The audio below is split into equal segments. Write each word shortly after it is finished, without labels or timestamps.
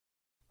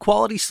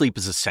Quality sleep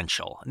is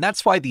essential, and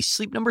that's why the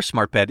Sleep Number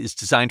Smart Bed is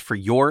designed for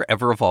your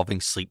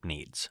ever-evolving sleep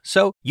needs.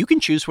 So you can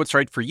choose what's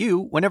right for you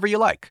whenever you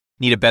like.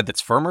 Need a bed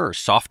that's firmer or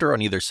softer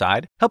on either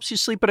side? Helps you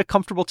sleep at a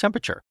comfortable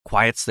temperature.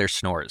 Quiets their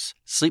snores.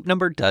 Sleep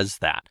Number does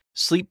that.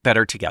 Sleep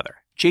better together.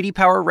 J.D.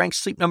 Power ranks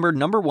Sleep Number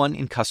 #1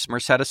 in customer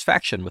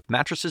satisfaction with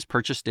mattresses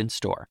purchased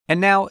in-store.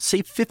 And now,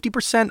 save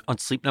 50% on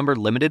Sleep Number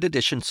limited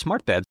edition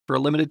smart beds for a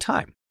limited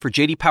time. For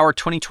J.D. Power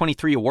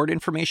 2023 award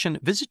information,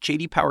 visit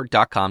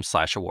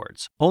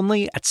jdpower.com/awards.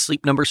 Only at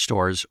Sleep Number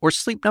stores or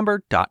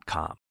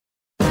sleepnumber.com.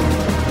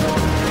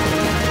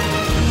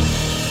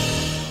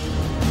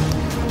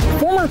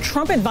 Former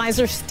Trump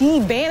advisor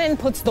Steve Bannon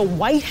puts the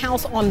White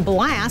House on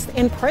blast,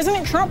 and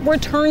President Trump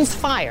returns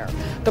fire.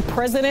 The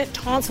president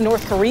taunts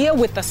North Korea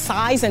with the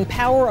size and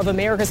power of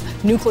America's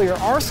nuclear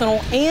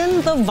arsenal,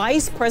 and the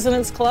Vice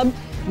President's Club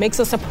makes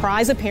a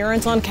surprise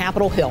appearance on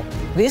Capitol Hill.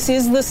 This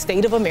is the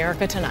State of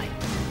America Tonight.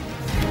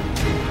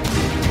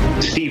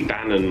 Steve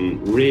Bannon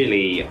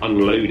really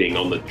unloading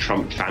on the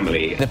Trump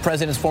family. The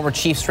president's former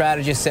chief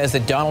strategist says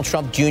that Donald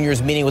Trump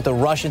Jr.'s meeting with the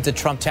Russians at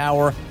Trump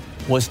Tower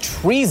was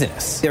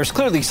treasonous. There's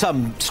clearly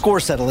some score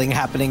settling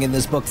happening in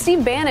this book.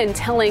 Steve Bannon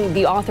telling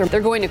the author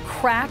they're going to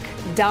crack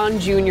Don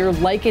Jr.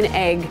 like an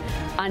egg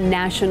on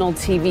national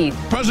TV.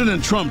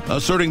 President Trump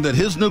asserting that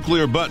his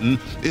nuclear button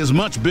is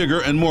much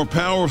bigger and more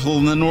powerful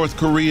than North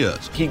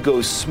Korea's. He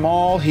goes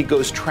small, he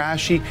goes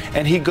trashy,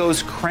 and he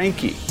goes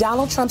cranky.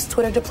 Donald Trump's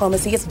Twitter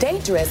diplomacy is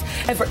dangerous,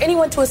 and for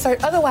anyone to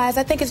assert otherwise,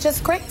 I think it's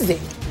just crazy.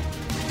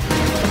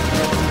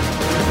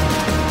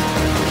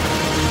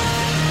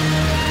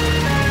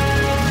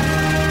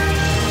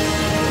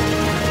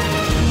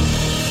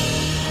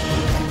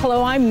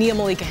 Hello, I'm Nia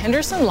Malika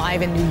Henderson,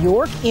 live in New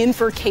York, in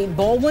for Kate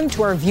Baldwin.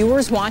 To our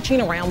viewers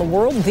watching around the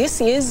world, this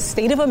is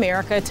State of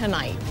America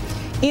Tonight.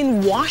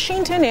 In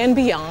Washington and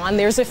beyond,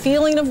 there's a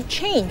feeling of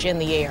change in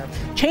the air.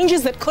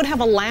 Changes that could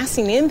have a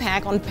lasting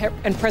impact on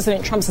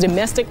President Trump's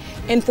domestic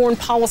and foreign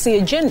policy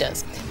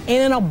agendas.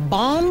 And in a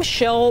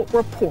bombshell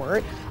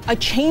report, a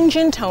change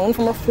in tone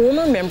from a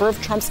former member of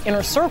Trump's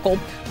inner circle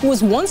who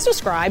was once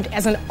described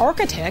as an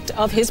architect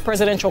of his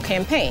presidential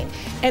campaign.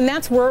 And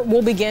that's where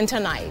we'll begin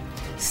tonight.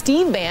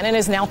 Steve Bannon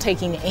is now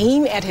taking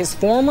aim at his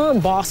former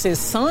boss's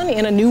son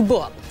in a new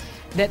book.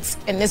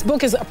 And this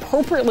book is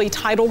appropriately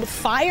titled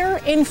Fire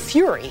and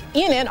Fury.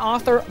 In it,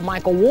 author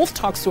Michael Wolff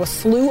talks to a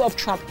slew of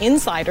Trump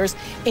insiders,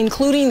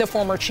 including the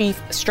former chief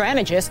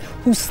strategist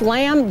who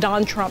slammed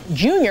Don Trump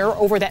Jr.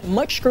 over that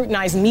much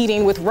scrutinized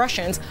meeting with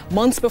Russians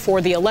months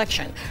before the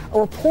election. A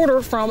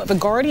reporter from The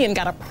Guardian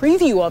got a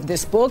preview of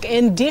this book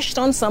and dished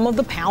on some of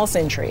the palace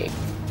intrigue.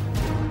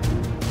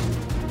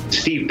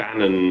 Steve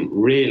Bannon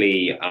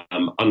really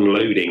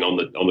unloading on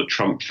the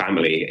Trump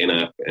family in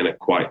a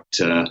quite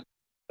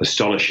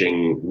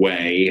astonishing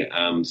way,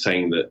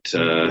 saying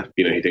that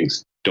he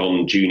thinks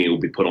Don Jr. will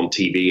be put on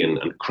TV and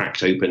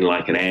cracked open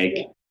like an egg.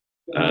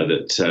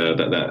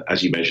 That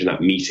as you mentioned, that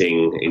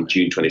meeting in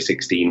June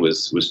 2016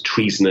 was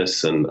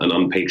treasonous and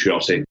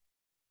unpatriotic.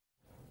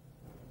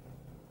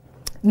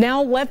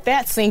 Now let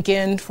that sink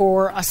in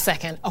for a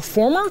second. A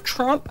former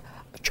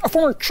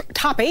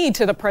top aide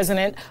to the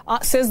president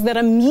says that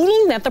a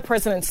meeting that the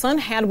president's son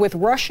had with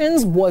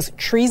Russians was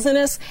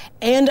treasonous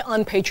and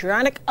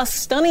unpatriotic, a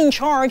stunning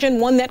charge and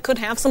one that could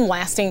have some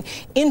lasting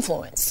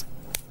influence.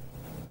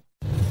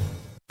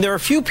 There are a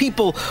few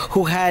people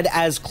who had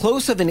as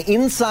close of an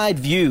inside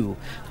view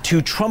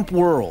to Trump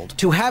world.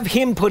 To have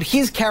him put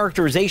his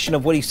characterization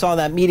of what he saw in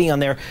that meeting on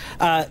there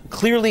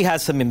clearly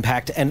has some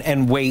impact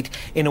and weight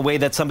in a way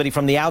that somebody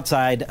from the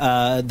outside,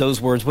 those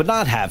words would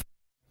not have.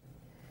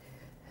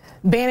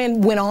 Bannon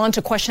went on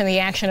to question the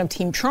action of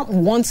Team Trump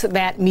once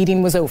that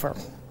meeting was over.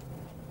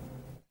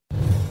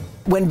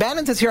 When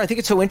Bannon says here, I think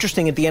it's so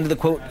interesting at the end of the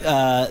quote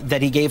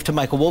that he gave to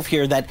Michael Wolff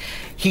here that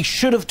he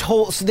should have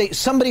told,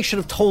 somebody should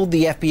have told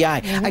the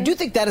FBI. Mm-hmm. I do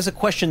think that is a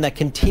question that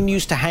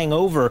continues to hang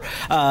over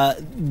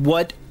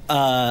what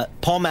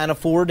Paul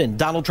Manafort and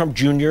Donald Trump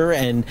Jr.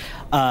 and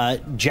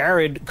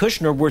Jared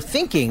Kushner were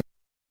thinking.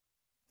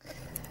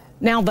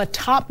 Now the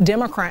top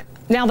Democrat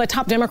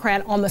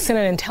on the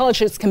Senate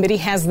Intelligence Committee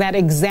has that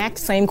exact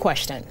same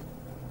question.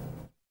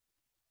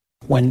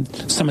 When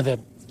some of the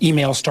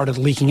emails started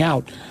leaking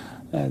out,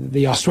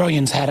 the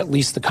Australians had at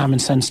least the common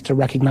sense to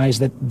recognize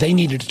that they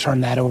needed to turn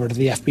that over to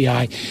the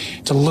FBI.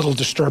 It's a little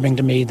disturbing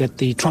to me that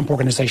the Trump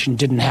organization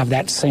didn't have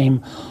that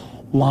same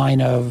line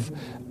of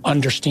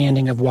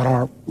understanding of what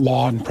our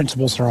law and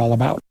principles are all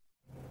about.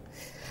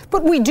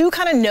 But we do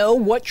kind of know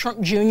what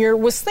Trump Jr.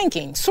 was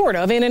thinking, sort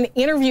of. In an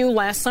interview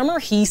last summer,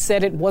 he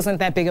said it wasn't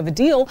that big of a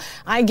deal.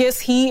 I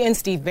guess he and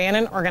Steve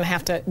Bannon are going to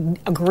have to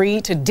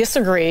agree to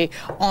disagree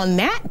on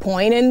that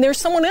point. And there's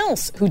someone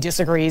else who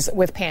disagrees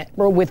with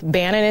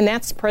Bannon, and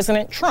that's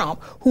President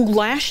Trump, who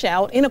lashed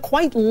out in a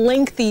quite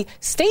lengthy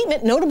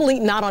statement, notably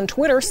not on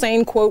Twitter,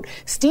 saying, quote,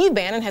 Steve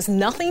Bannon has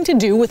nothing to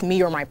do with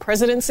me or my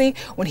presidency.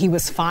 When he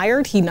was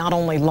fired, he not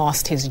only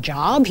lost his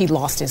job, he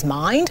lost his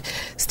mind.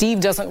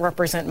 Steve doesn't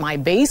represent my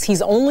base.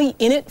 He's only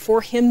in it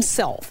for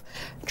himself.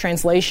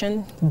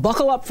 Translation,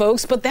 buckle up,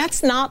 folks, but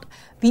that's not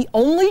The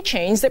only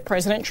change that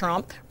President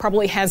Trump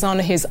probably has on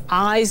his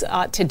eyes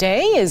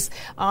today is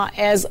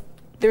as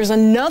there's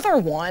another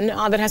one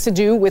that has to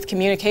do with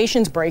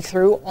communications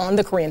breakthrough on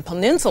the Korean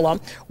Peninsula,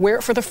 where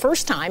for the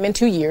first time in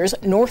 2 years,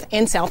 North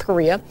and South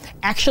Korea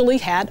actually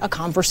had a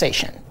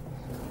conversation.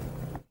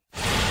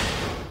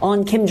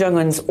 On Kim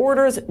Jong-un's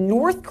orders,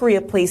 North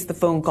Korea placed the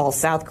phone call.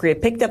 South Korea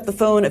picked up the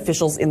phone.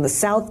 Officials in the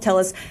South tell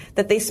us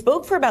that they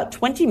spoke for about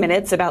 20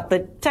 minutes about the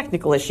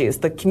technical issues,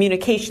 the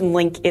communication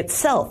link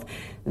itself.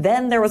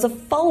 Then there was a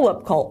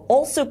follow-up call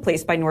also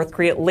placed by North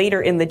Korea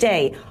later in the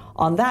day.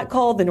 On that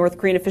call, the North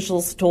Korean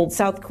officials told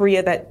South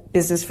Korea that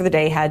business for the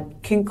day had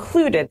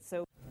concluded.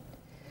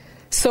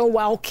 So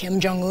while Kim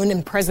Jong-un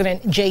and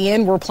President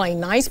Jae-in were playing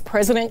nice,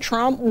 President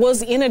Trump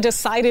was in a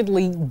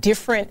decidedly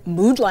different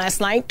mood last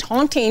night,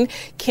 taunting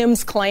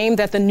Kim's claim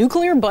that the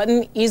nuclear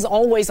button is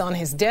always on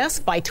his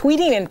desk by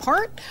tweeting in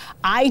part,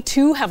 "I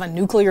too have a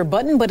nuclear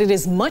button, but it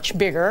is much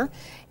bigger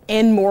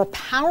and more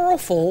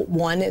powerful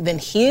one than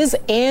his,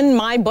 and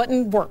my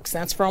button works."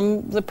 That's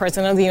from the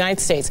President of the United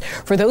States.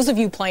 For those of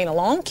you playing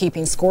along,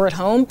 keeping score at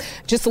home,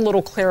 just a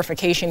little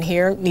clarification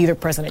here. Neither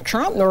President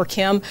Trump nor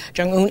Kim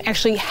Jong-un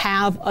actually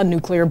have a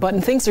nuclear button.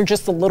 Things are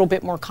just a little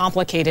bit more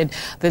complicated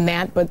than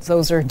that, but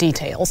those are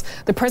details.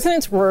 The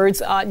president's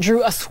words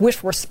drew a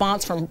swift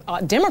response from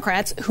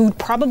Democrats who'd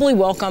probably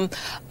welcome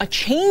a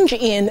change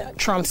in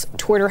Trump's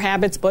Twitter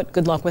habits, but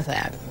good luck with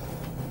that.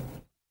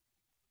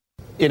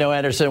 You know,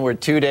 Anderson, we're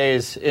 2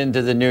 days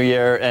into the new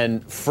year,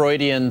 and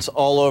Freudians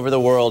all over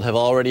the world have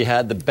already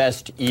had the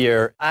best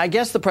year. I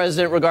guess the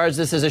president regards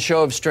this as a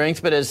show of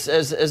strength, but as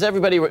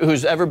everybody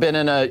who's ever been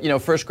in a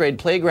first grade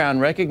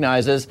playground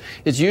recognizes,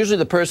 it's usually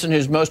the person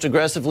who's most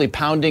aggressively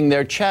pounding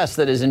their chest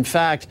that is, in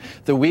fact,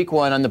 the weak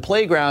one on the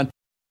playground.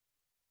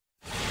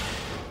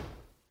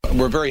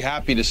 We're very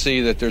happy to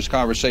see that there's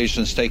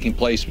conversations taking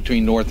place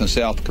between North and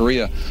South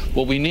Korea.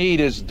 What we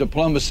need is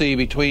diplomacy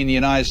between the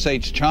United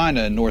States,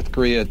 China, and North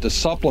Korea to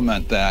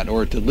supplement that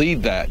or to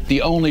lead that.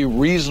 The only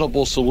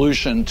reasonable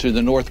solution to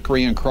the North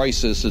Korean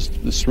crisis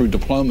is through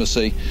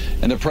diplomacy,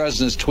 and the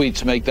president's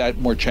tweets make that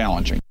more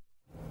challenging.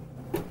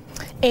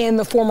 And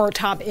the former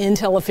top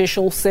intel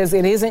official says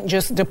it isn't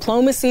just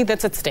diplomacy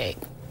that's at stake.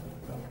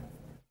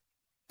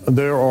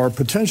 There are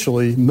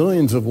potentially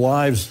millions of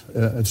lives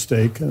at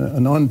stake,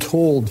 an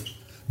untold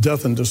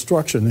death and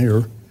destruction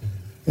here.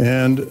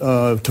 And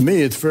to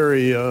me, it's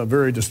very,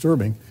 very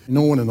disturbing.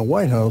 No one in the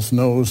White House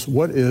knows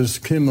what is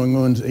Kim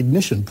Jong-un's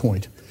ignition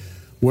point,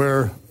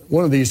 where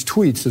one of these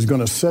tweets is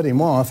going to set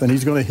him off and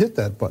he's going to hit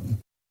that button.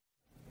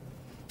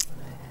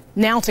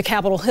 Now to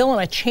Capitol Hill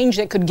and a change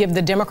that could give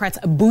the Democrats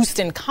a boost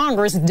in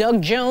Congress.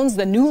 Doug Jones,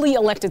 the newly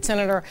elected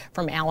senator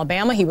from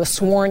Alabama, he was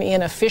sworn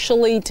in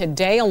officially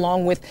today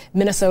along with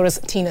Minnesota's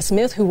Tina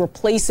Smith, who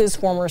replaces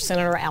former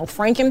Senator Al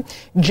Franken.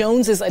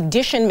 Jones's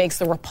addition makes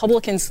the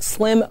Republicans'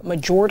 slim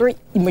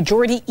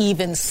majority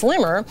even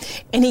slimmer,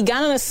 and he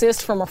got an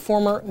assist from a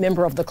former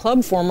member of the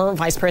club, former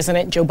Vice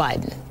President Joe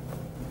Biden.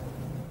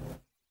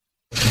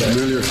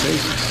 Familiar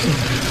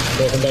face.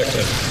 Welcome back,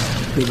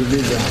 Ted. Did a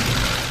good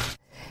job.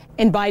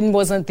 And Biden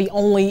wasn't the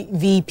only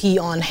VP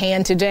on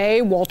hand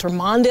today. Walter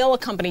Mondale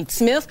accompanied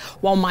Smith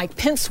while Mike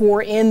Pence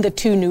swore in the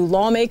two new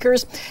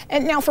lawmakers.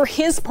 And now for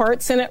his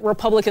part, Senate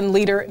Republican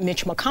leader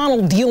Mitch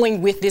McConnell,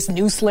 dealing with this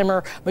new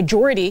slimmer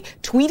majority,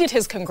 tweeted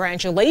his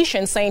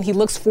congratulations, saying he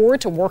looks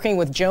forward to working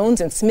with Jones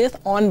and Smith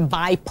on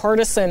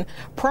bipartisan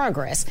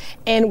progress.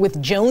 And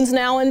with Jones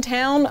now in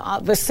town,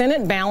 the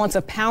Senate balance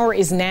of power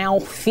is now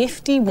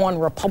 51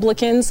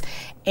 Republicans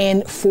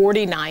and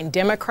 49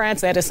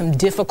 Democrats. That is some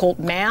difficult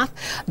math.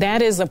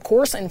 That is, of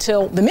course,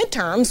 until the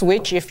midterms,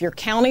 which, if you're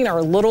counting, are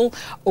a little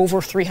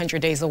over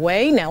 300 days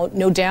away. Now,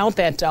 no doubt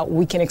that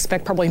we can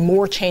expect probably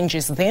more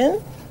changes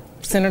then.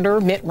 Senator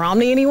Mitt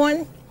Romney,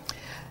 anyone?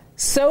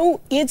 So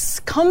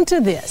it's come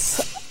to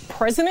this.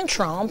 President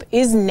Trump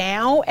is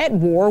now at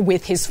war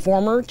with his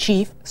former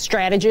chief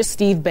strategist,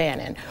 Steve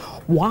Bannon.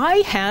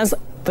 Why has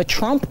the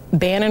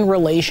Trump-Bannon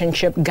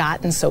relationship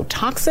gotten so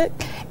toxic,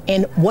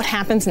 and what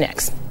happens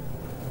next?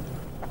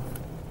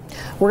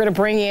 We're going to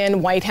bring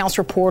in White House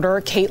reporter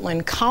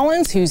Caitlin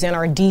Collins, who's in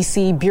our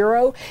D.C.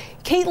 bureau.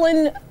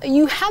 Caitlin,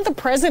 you had the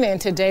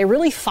president today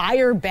really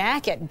fire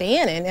back at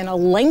Bannon in a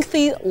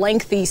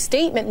lengthy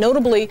statement,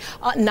 notably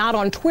not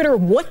on Twitter.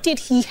 What did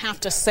he have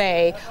to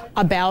say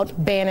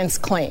about Bannon's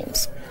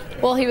claims?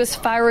 Well, he was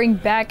firing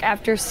back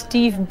after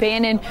Steve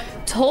Bannon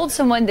told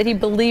someone that he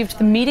believed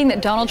the meeting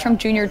that Donald Trump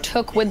Jr.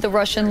 took with the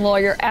Russian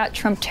lawyer at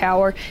Trump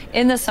Tower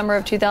in the summer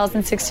of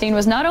 2016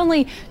 was not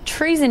only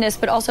treasonous,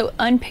 but also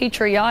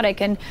unpatriotic.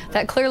 And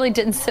that clearly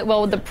didn't sit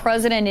well with the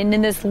president. And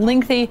in this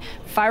lengthy,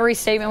 fiery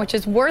statement, which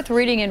is worth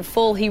reading in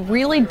full, he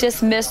really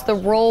dismissed the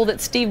role that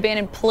Steve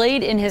Bannon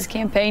played in his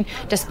campaign,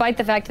 despite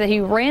the fact that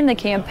he ran the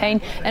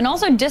campaign, and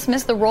also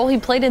dismissed the role he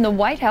played in the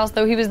White House,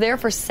 though he was there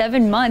for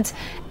 7 months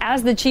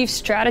as the chief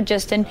strategist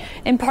strategist. And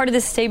in part of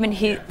this statement,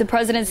 the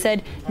president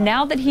said,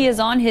 now that he is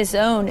on his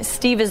own,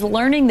 Steve is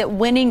learning that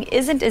winning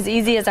isn't as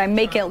easy as I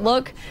make it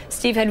look.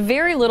 Steve had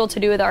very little to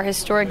do with our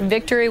historic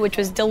victory, which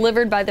was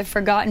delivered by the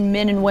forgotten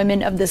men and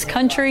women of this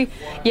country.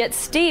 Yet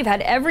Steve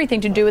had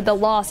everything to do with the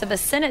loss of a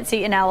Senate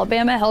seat in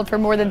Alabama held for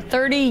more than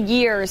 30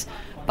 years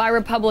by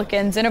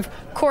Republicans. And of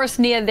course,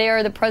 Nia,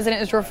 the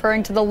president is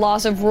referring to the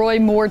loss of Roy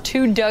Moore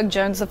to Doug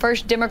Jones, the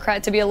first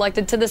Democrat to be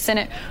elected to the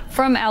Senate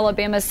from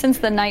Alabama since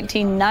the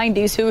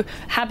 1990s, who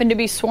happened to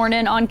be sworn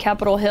in on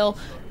Capitol Hill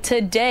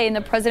today. And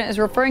the president is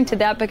referring to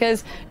that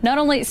because not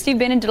only Steve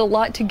Bannon did a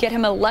lot to get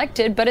him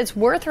elected, but it's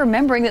worth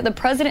remembering that the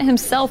president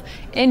himself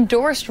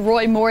endorsed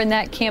Roy Moore in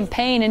that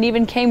campaign and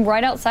even came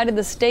right outside of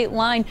the state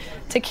line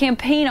to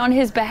campaign on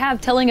his behalf,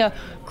 telling a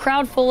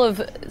crowd full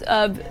of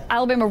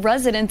Alabama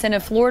residents in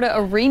a Florida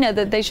arena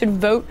that they should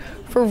vote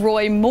for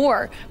Roy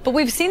Moore. But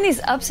we've seen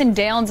these ups and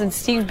downs in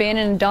Steve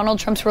Bannon and Donald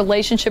Trump's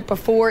relationship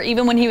before,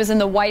 even when he was in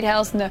the White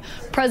House and the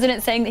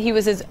president saying that he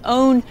was his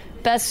own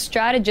best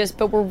strategist.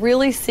 But we're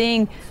really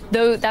seeing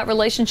that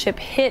relationship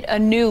hit a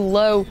new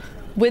low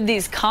with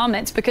these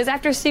comments, because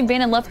after Steve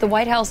Bannon left the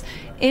White House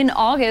in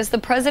August, the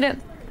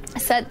president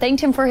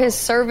thanked him for his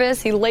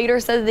service. He later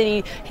said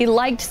that he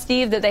liked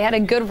Steve, that they had a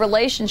good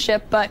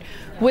relationship. But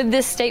with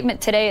this statement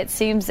today, it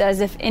seems as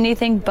if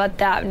anything but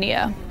that,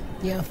 Nia.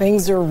 Yeah,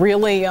 things are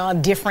really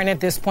different at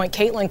this point.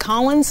 Caitlin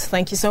Collins,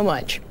 thank you so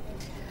much.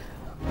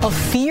 A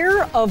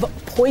fear of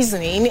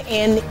poisoning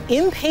and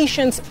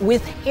impatience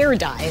with hair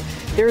dye.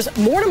 There's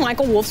more to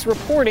Michael Wolff's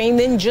reporting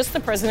than just the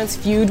president's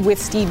feud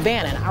with Steve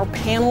Bannon. Our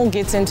panel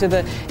gets into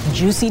the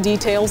juicy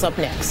details up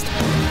next.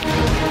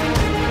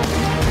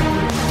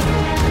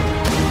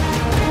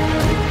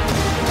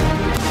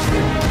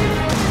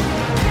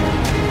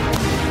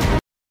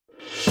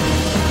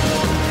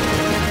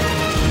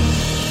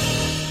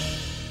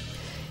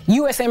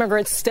 U.S.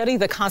 immigrants study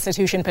the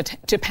Constitution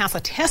to pass a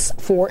test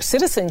for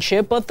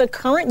citizenship, but the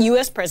current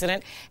U.S.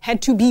 president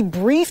had to be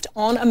briefed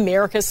on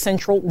America's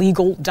central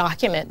legal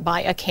document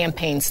by a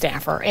campaign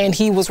staffer, and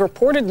he was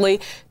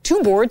reportedly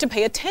too bored to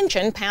pay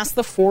attention past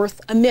the Fourth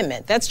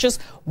Amendment. That's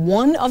just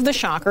one of the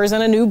shockers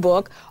in a new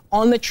book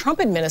on the Trump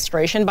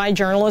administration by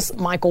journalist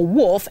Michael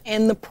Wolff,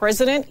 and the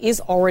president is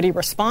already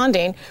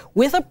responding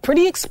with a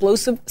pretty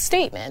explosive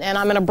statement. And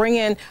I'm going to bring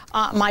in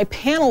my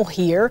panel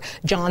here,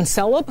 John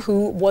Sellepp,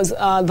 who was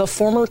the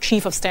former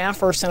chief of staff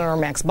for Senator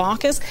Max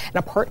Baucus and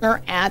a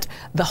partner at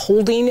the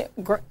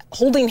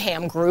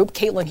Holdingham Group,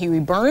 Caitlin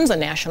Huey-Burns, a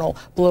national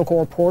political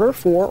reporter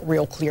for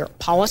Real Clear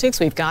Politics.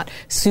 We've got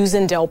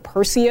Susan Del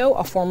Percio,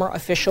 a former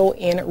official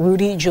in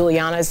Rudy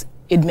Giuliani's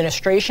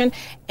administration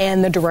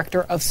and the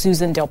director of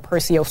Susan Del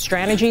Percio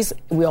Strategies.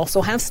 We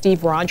also have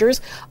Steve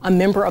Rogers, a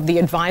member of the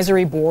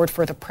advisory board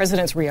for the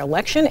president's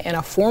reelection and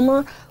a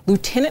former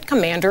lieutenant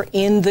commander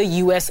in the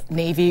U.S.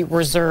 Navy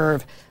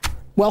Reserve.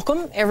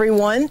 Welcome,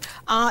 everyone.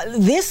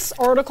 This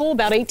article,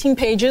 about 18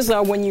 pages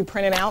when you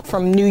print it out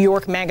from New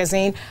York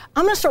Magazine.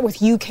 I'm going to start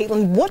with you,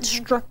 Caitlin. What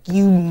struck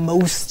you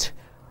most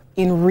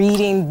in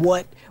reading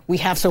what we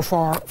have so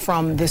far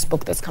from this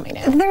book that's coming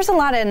out? There's a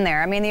lot in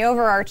there. I mean, the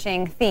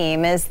overarching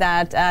theme is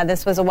that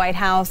this was a White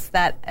House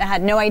that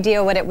had no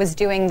idea what it was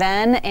doing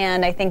then,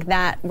 and I think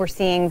that we're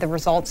seeing the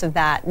results of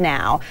that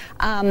now.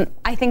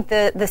 I think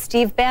the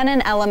Steve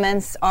Bannon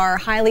elements are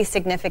highly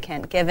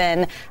significant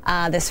given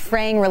this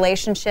fraying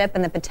relationship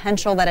and the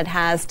potential that it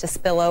has to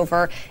spill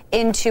over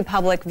into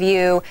public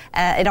view.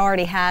 It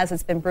already has.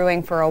 It's been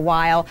brewing for a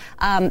while.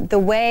 The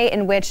way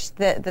in which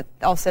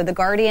also the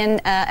Guardian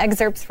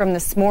excerpts from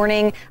this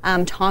morning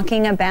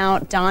talking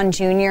about Don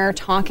Jr.,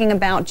 talking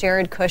about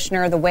Jared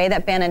Kushner, the way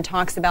that Bannon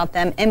talks about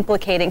them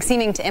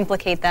seeming to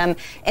implicate them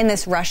in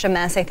this Russia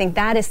mess. I think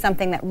that is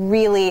something that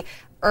really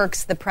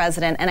irks the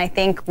president. And I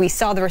think we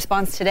saw the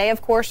response today,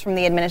 of course, from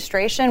the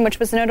administration, which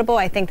was notable.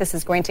 I think this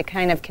is going to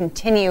kind of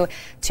continue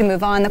to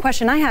move on. The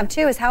question I have,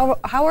 too, is how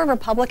are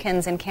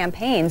Republicans and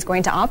campaigns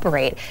going to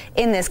operate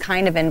in this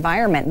kind of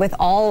environment with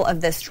all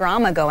of this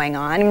drama going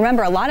on? And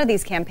remember, a lot of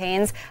these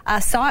campaigns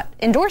sought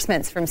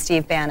endorsements from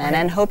Steve Bannon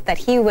and hoped that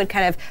he would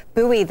kind of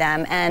buoy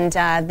them. And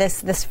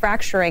this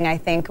fracturing, I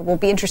think, will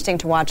be interesting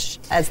to watch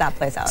as that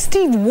plays out.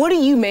 Steve, what do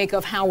you make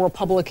of how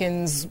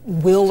Republicans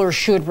will or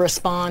should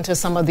respond to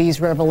some of these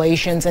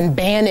revelations and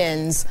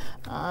Bannon's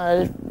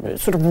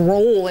sort of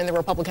role in the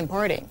Republican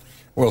Party?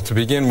 Well, to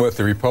begin with,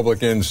 the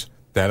Republicans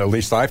that at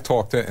least I've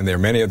talked to, and there are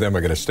many of them, are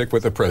going to stick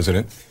with the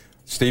president.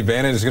 Steve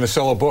Bannon is going to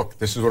sell a book.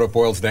 This is what it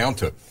boils down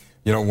to.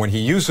 You know, when he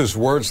uses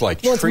words like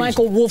treason. It's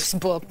Michael Wolff's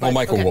book.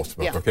 Wolff's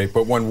book, okay.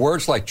 But when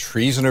words like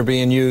treason are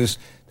being used,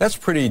 that's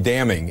pretty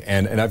damning.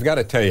 And I've got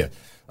to tell you,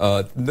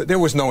 there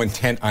was no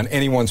intent on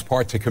anyone's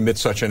part to commit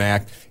such an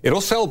act.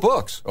 It'll sell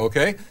books,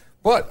 okay?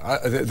 But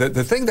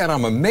the thing that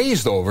I'm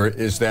amazed over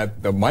is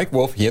that Mike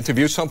Wolff, he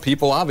interviewed some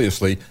people,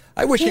 obviously.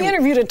 I wish he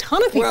interviewed a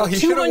ton of people. Well,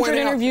 200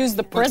 interviews.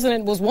 The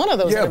president was one of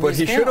those interviews. Yeah, but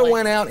he should have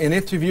went out and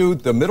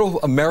interviewed the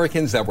middle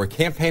Americans that were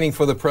campaigning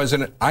for the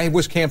president. I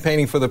was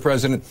campaigning for the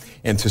president.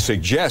 And to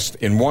suggest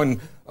in one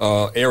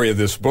area of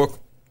this book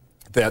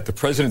that the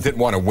president didn't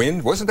want to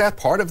win? Wasn't that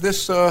part of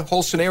this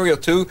whole scenario,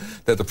 too,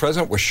 that the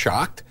president was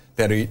shocked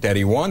that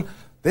he won?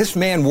 This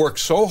man worked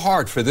so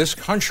hard for this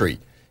country,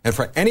 and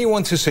for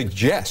anyone to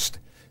suggest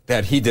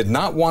that he did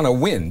not want to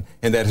win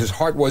and that his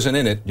heart wasn't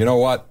in it, you know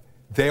what?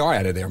 They are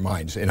out of their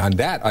minds. And on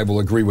that, I will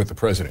agree with the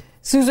president.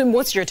 Susan,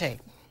 what's your take?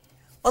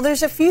 Well,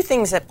 there's a few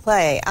things at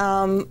play.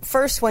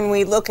 First, when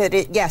we look at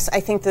it, yes, I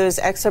think those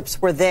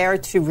excerpts were there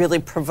to really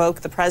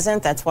provoke the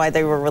president. That's why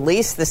they were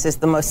released. This is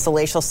the most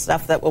salacious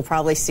stuff that we'll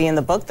probably see in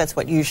the book. That's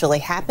what usually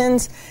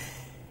happens.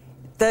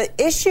 The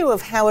issue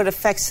of how it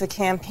affects the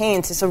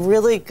campaigns is a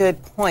really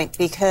good point,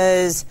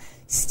 because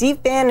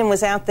Steve Bannon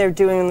was out there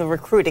doing the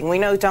recruiting. We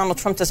know Donald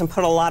Trump doesn't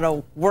put a lot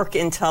of work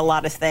into a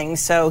lot of things,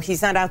 so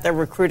he's not out there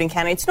recruiting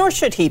candidates, nor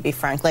should he be,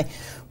 frankly.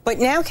 But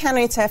now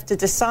candidates have to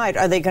decide,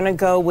 are they going to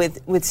go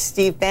with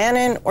Steve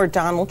Bannon or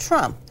Donald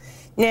Trump?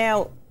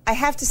 Now, I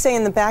have to say,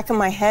 in the back of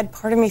my head,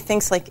 part of me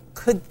thinks, like,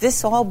 could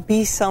this all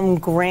be some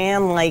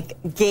grand,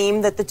 like,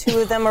 game that the two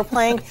of them are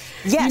playing?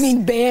 Yes. You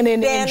mean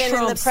Bannon and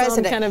Trump, the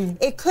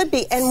president. It could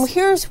be. And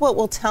here's what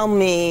will tell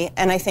me,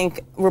 and I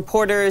think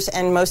reporters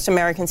and most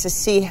Americans, to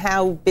see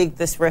how big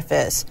this riff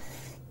is.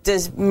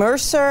 Does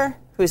Mercer,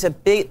 who's a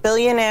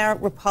billionaire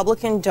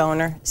Republican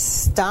donor,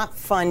 stop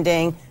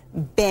funding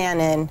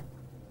Bannon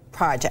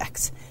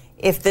projects?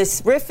 If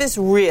this riff is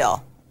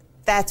real,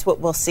 that's what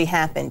we'll see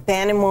happen.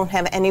 Bannon won't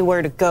have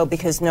anywhere to go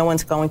because no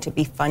one's going to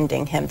be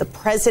funding him. The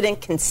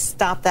president can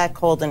stop that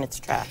cold in its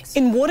tracks.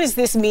 And what does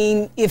this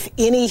mean, if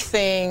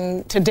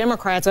anything, to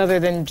Democrats other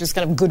than just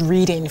kind of good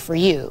reading for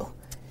you?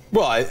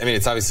 Well, I mean,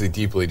 it's obviously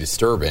deeply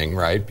disturbing,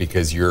 right?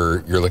 Because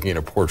you're looking at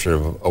a portrait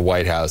of a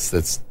White House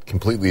that's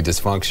completely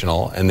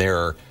dysfunctional, and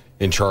they're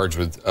in charge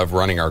of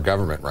running our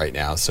government right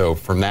now. So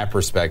from that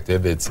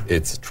perspective,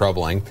 it's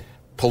troubling.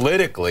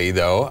 Politically,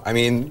 though, I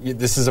mean,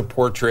 this is a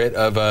portrait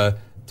of a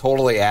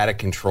totally out of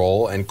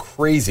control and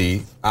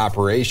crazy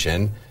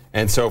operation.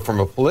 And so from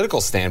a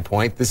political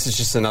standpoint, this is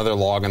just another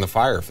log on the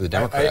fire for the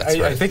Democrats.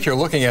 I think you're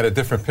looking at a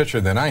different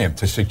picture than I am.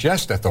 To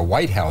suggest that the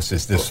White House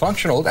is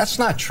dysfunctional, that's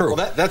not true.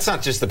 Well, that's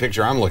not just the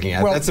picture I'm looking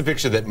at. That's the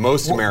picture that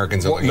most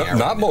Americans are looking at.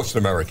 Not most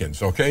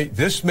Americans, okay?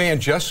 This man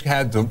just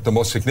had the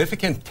most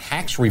significant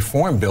tax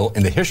reform bill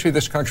in the history of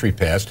this country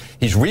passed.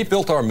 He's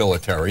rebuilt our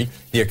military.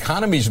 The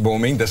economy's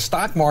booming. The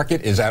stock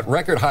market is at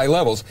record high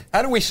levels.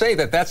 How do we say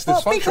that that's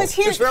dysfunctional? Well, because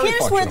here's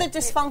where the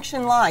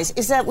dysfunction lies,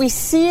 is that we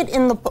see it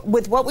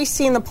with what we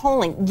see in the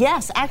polling.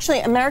 Yes, actually,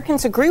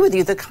 Americans agree with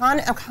you. The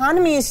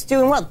economy is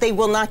doing well. They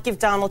will not give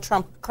Donald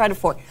Trump credit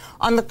for it.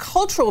 On the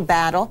cultural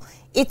battle,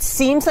 it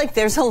seems like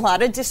there's a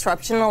lot of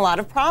disruption, a lot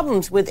of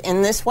problems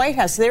within this White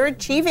House. They're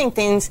achieving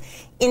things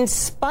in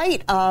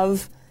spite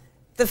of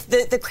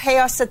the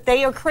chaos that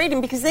they are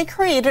creating, because they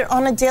create it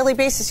on a daily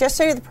basis.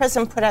 Yesterday, the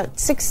president put out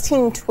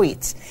 16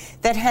 tweets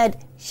that had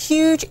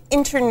huge,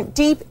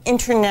 deep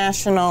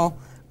international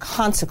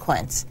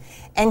consequence.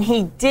 And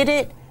he did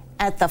it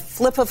at the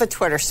flip of a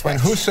Twitter switch.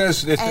 And who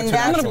says it's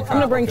international? I'm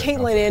going to bring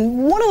Caitlin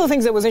in. One of the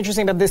things that was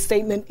interesting about this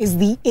statement is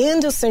the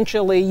end,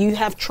 essentially, you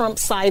have Trump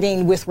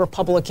siding with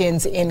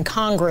Republicans in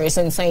Congress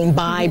and saying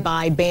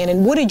bye,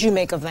 Bannon. What did you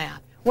make of that?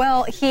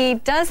 Well, he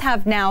does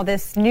have now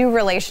this new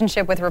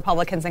relationship with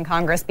Republicans in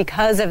Congress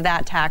because of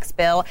that tax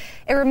bill.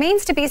 It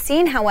remains to be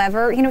seen,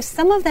 however,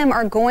 some of them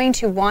are going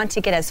to want to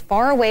get as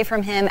far away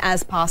from him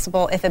as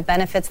possible if it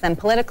benefits them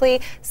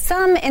politically.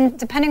 Some,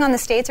 depending on the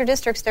states or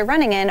districts they're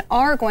running in,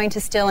 are going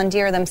to still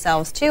endear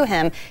themselves to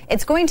him.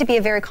 It's going to be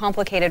a very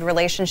complicated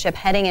relationship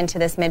heading into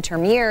this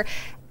midterm year.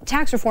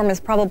 Tax reform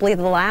is probably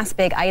the last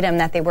big item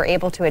that they were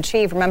able to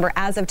achieve. Remember,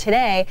 as of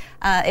today,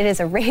 it is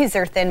a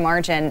razor-thin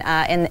margin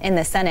in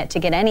the Senate to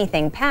get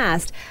anything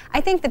passed.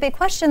 I think the big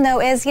question, though,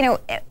 is,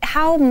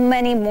 how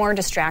many more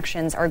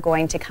distractions are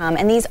going to come?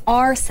 And these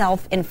are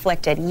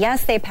self-inflicted.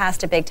 Yes, they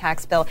passed a big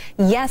tax bill.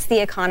 Yes,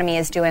 the economy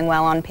is doing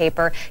well on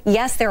paper.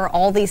 Yes, there are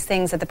all these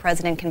things that the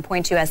president can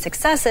point to as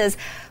successes.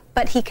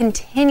 But he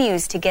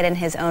continues to get in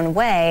his own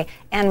way,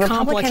 and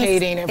Republicans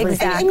complicating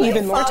everything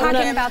even more. We're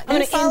talking about. I'm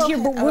going to end here,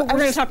 but we're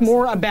going to talk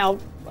more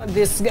about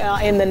this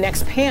in the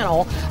next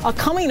panel.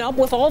 Coming up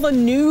with all the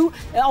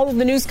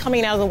news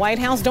coming out of the White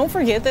House, don't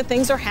forget that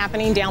things are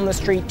happening down the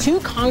street too.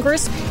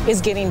 Congress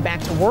is getting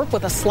back to work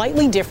with a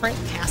slightly different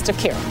cast of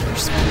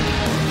characters.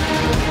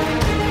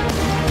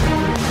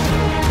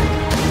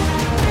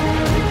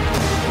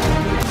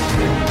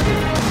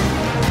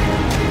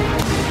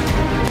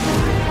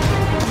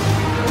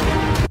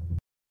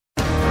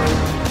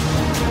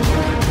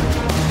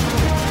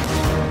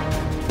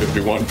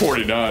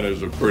 $51-49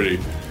 is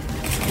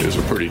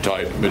a pretty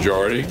tight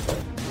majority.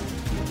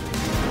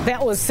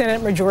 That was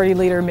Senate Majority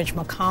Leader Mitch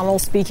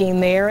McConnell speaking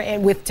there.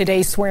 And with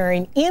today's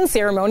swearing-in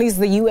ceremonies,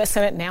 the U.S.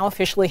 Senate now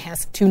officially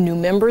has 2 new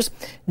members.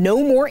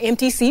 No more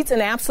empty seats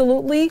and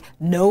absolutely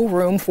no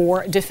room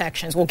for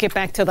defections. We'll get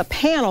back to the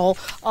panel.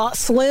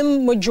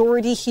 Slim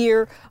majority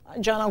here.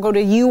 John, I'll go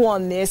to you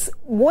on this.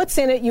 What's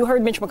in it? You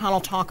heard Mitch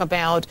McConnell talk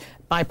about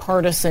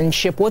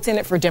bipartisanship. What's in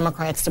it for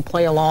Democrats to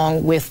play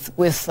along with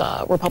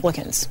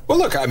Republicans? Well,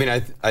 look, I mean,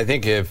 I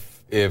think if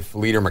if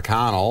Leader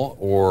McConnell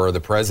or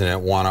the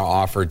president want to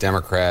offer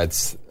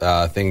Democrats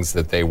things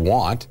that they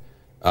want,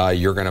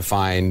 you're going to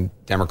find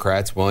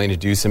Democrats willing to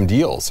do some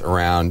deals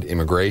around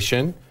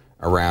immigration,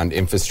 around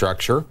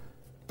infrastructure.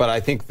 But I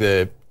think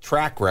the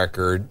track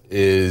record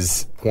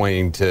is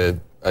pointing to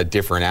a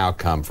different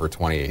outcome for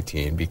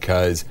 2018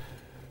 because,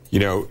 you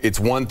know, it's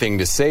one thing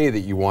to say that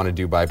you want to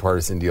do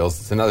bipartisan deals.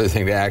 It's another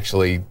thing to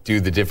actually do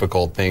the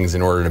difficult things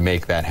in order to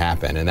make that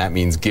happen. And that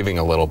means giving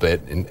a little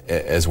bit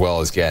as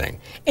well as getting.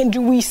 And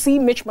do we see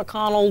Mitch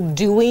McConnell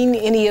doing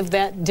any of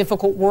that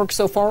difficult work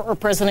so far, or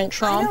President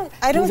Trump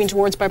moving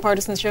towards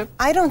bipartisanship?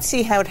 I don't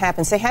see how it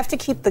happens. They have to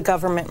keep the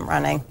government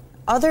running.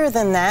 Other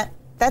than that,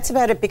 that's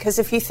about it, because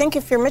if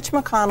you're Mitch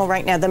McConnell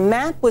right now, the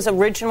map was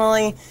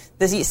originally,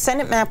 the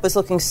Senate map was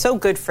looking so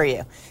good for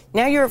you.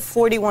 Now you're at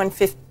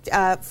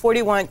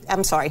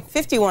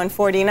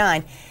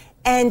 51-49.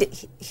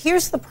 And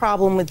here's the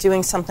problem with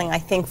doing something, I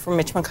think, for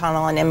Mitch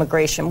McConnell on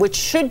immigration, which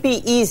should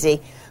be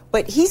easy,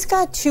 but he's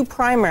got two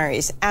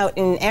primaries out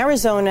in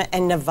Arizona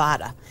and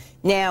Nevada.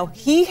 Now,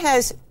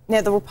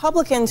 the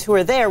Republicans who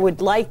are there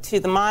would like to,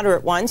 the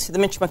moderate ones, the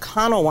Mitch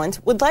McConnell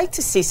ones, would like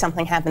to see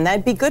something happen.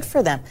 That'd be good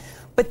for them.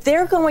 But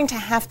they're going to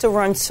have to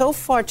run so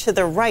far to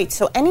the right.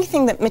 So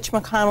anything that Mitch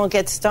McConnell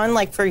gets done,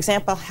 like, for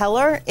example,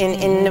 Heller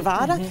in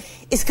Nevada,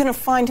 is going to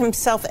find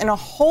himself in a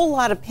whole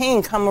lot of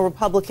pain come a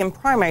Republican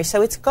primary.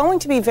 So it's going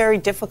to be very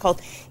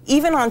difficult,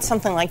 even on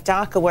something like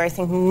DACA, where I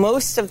think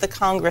most of the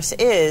Congress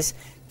is,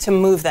 to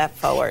move that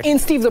forward.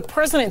 And, Steve, the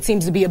president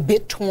seems to be a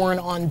bit torn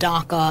on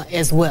DACA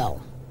as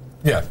well.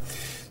 Yeah.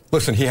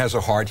 Listen, he has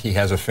a heart. He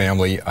has a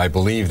family. I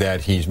believe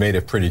that he's made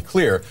it pretty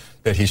clear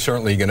that he's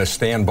certainly going to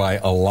stand by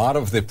a lot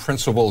of the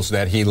principles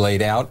that he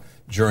laid out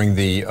during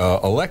the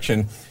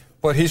election.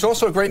 But he's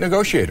also a great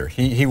negotiator.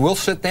 He will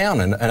sit down,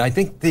 and I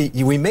think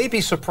we may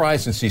be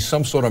surprised and see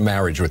some sort of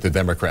marriage with the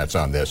Democrats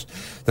on this.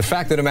 The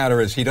fact of the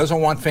matter is he doesn't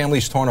want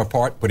families torn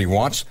apart, but he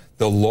wants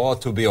the law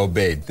to be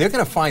obeyed. They're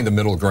going to find the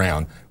middle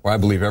ground where I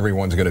believe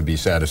everyone's going to be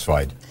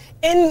satisfied.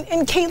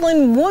 And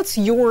Caitlin, what's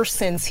your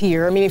sense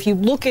here? I mean, if you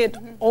look at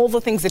all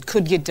the things that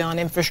could get done,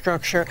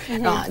 infrastructure,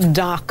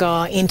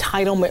 DACA,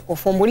 entitlement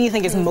reform, what do you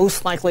think is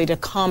most likely to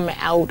come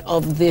out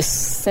of this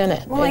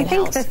Senate? Well, I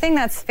think the thing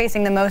that's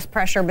facing the most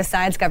pressure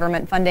besides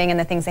government funding and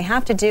the things they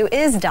have to do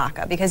is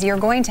DACA, because you're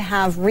going to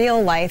have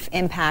real life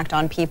impact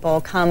on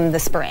people come the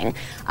spring.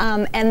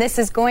 And this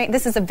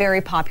is a very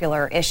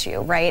popular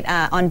issue, right,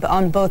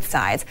 on both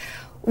sides.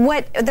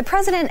 What the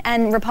president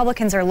and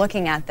Republicans are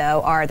looking at,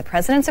 though, are the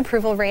president's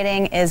approval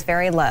rating is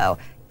very low.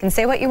 You can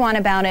say what you want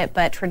about it,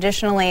 but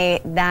traditionally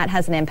that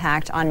has an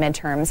impact on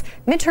midterms.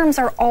 Midterms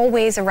are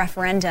always a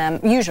referendum,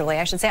 usually,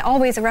 I should say,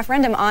 always a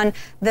referendum on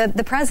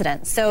the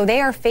president. So they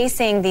are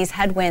facing these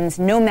headwinds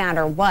no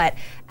matter what.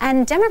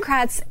 And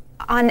Democrats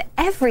on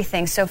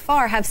everything so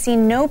far have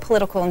seen no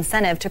political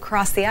incentive to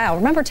cross the aisle.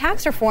 Remember,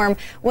 tax reform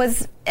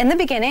was, in the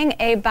beginning,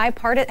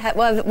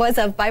 was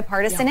of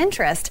bipartisan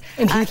interest.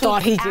 And he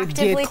thought he could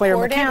get Claire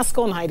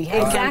McCaskill and Heidi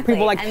Heitkamp,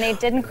 people like and they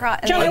didn't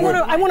cross. John,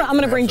 I'm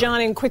going to bring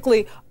John in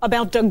quickly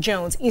about Doug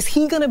Jones. Is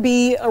he going to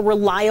be a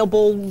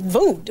reliable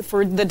vote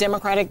for the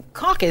Democratic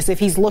caucus if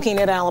he's looking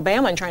at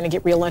Alabama and trying to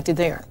get reelected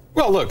there?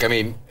 Well, look, I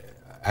mean,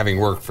 having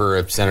worked for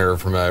a senator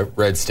from a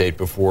red state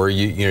before,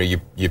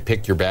 you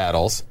pick your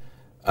battles.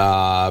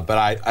 But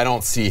I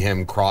don't see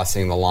him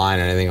crossing the line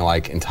on anything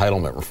like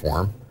entitlement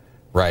reform,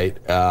 right?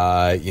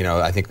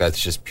 I think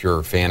that's just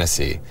pure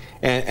fantasy.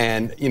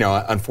 And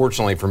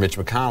unfortunately for Mitch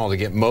McConnell to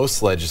get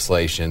most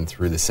legislation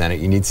through the Senate,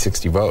 you need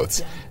 60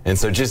 votes. Yeah. And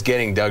so just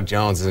getting Doug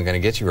Jones isn't going to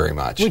get you very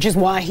much. Which is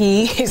why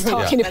he is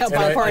talking about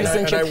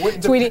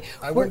bipartisanship.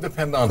 I wouldn't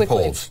depend on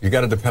polls. You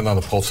got to depend on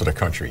the pulse of the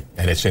country,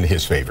 and it's in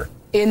his favor.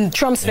 In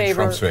Trump's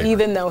favor,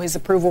 even though his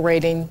approval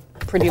rating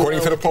pretty low.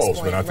 According to the polls,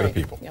 but not to the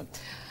people. Yep.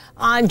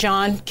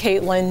 John,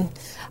 Caitlin,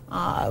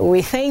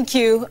 we thank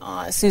you,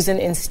 Susan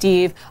and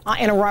Steve.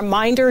 And a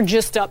reminder,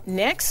 just up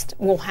next,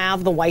 we'll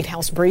have the White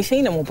House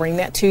briefing, and we'll bring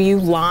that to you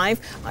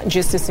live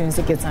just as soon as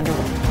it gets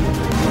underway.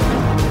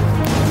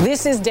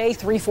 This is day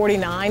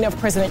 349 of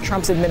President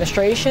Trump's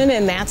administration,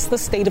 and that's the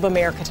State of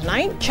America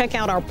Tonight. Check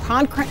out our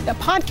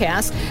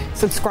podcast.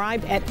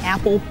 Subscribe at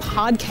Apple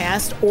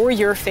Podcast or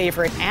your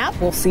favorite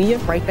app. We'll see you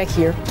right back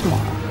here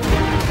tomorrow.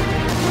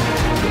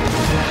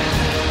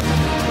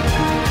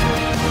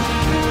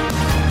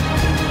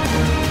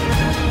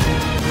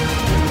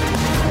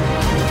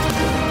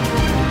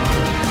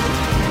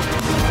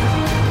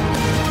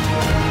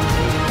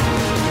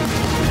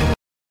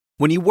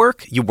 When you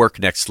work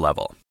next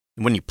level.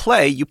 And when you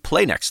play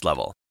next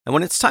level. And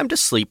when it's time to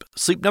sleep,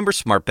 Sleep Number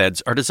smart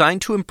beds are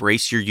designed to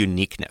embrace your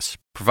uniqueness,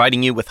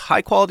 providing you with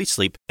high-quality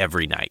sleep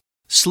every night.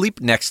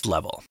 Sleep next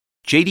level.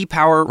 J.D.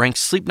 Power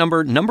ranks Sleep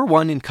Number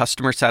 #1 in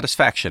customer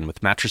satisfaction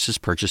with mattresses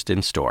purchased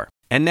in-store.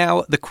 And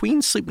now, the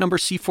Queen Sleep Number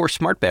C4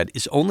 smart bed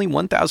is only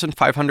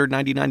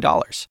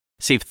 $1,599.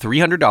 Save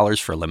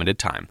 $300 for a limited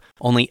time,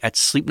 only at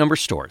Sleep Number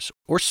stores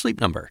or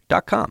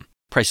sleepnumber.com.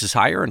 Prices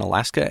higher in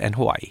Alaska and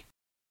Hawaii.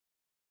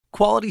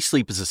 Quality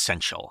sleep is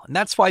essential, and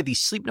that's why the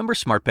Sleep Number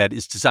Smart Bed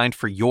is designed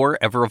for your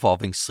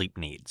ever-evolving sleep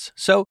needs.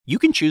 So you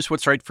can choose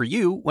what's right for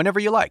you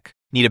whenever you like.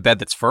 Need a bed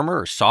that's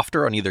firmer or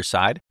softer on either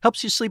side?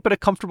 Helps you sleep at a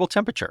comfortable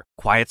temperature.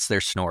 Quiets their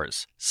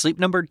snores. Sleep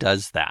Number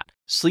does that.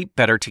 Sleep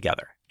better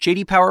together.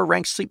 J.D. Power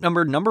ranks Sleep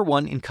Number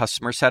 #1 in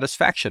customer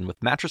satisfaction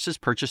with mattresses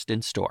purchased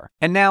in-store.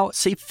 And now,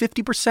 save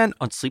 50%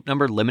 on Sleep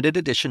Number limited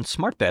edition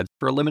smart beds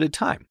for a limited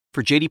time.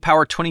 For J.D.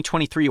 Power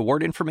 2023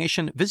 award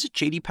information, visit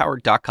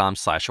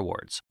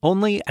jdpower.com/awards.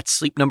 Only at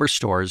Sleep Number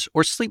stores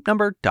or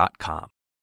sleepnumber.com.